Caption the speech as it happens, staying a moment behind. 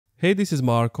Hey, this is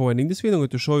Marco, and in this video I'm going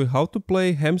to show you how to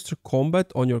play Hamster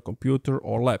Kombat on your computer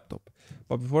or laptop.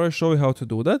 But before I show you how to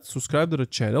do that, subscribe to the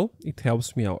channel, it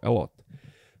helps me out a lot.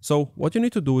 So what you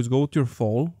need to do is go to your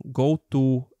phone, go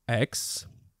to X,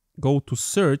 go to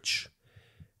search,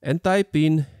 and type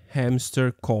in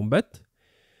Hamster Kombat.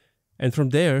 And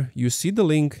from there, you see the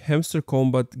link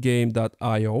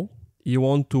hamsterkombatgame.io. You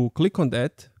want to click on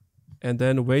that and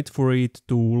then wait for it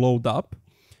to load up.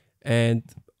 And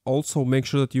also make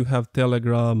sure that you have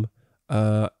Telegram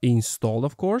installed,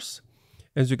 of course.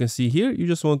 As you can see here, you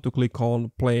just want to click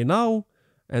on play now,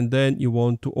 and then you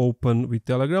want to open with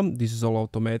Telegram. This is all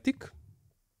automatic.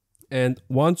 And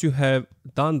once you have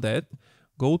done that,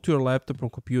 go to your laptop or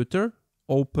computer,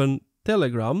 open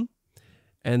Telegram,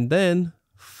 and then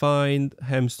find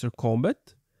Hamster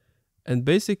Kombat, and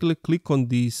basically click on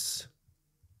this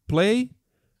play,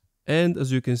 and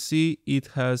as you can see, it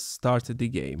has started the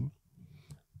game.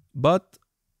 But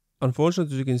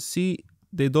unfortunately, as you can see,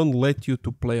 they don't let you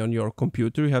to play on your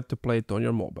computer. You have to play it on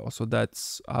your mobile. So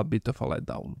that's a bit of a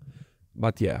letdown.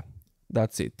 But yeah,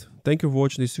 that's it. Thank you for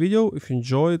watching this video. If you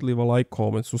enjoyed, leave a like,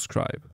 comment, subscribe.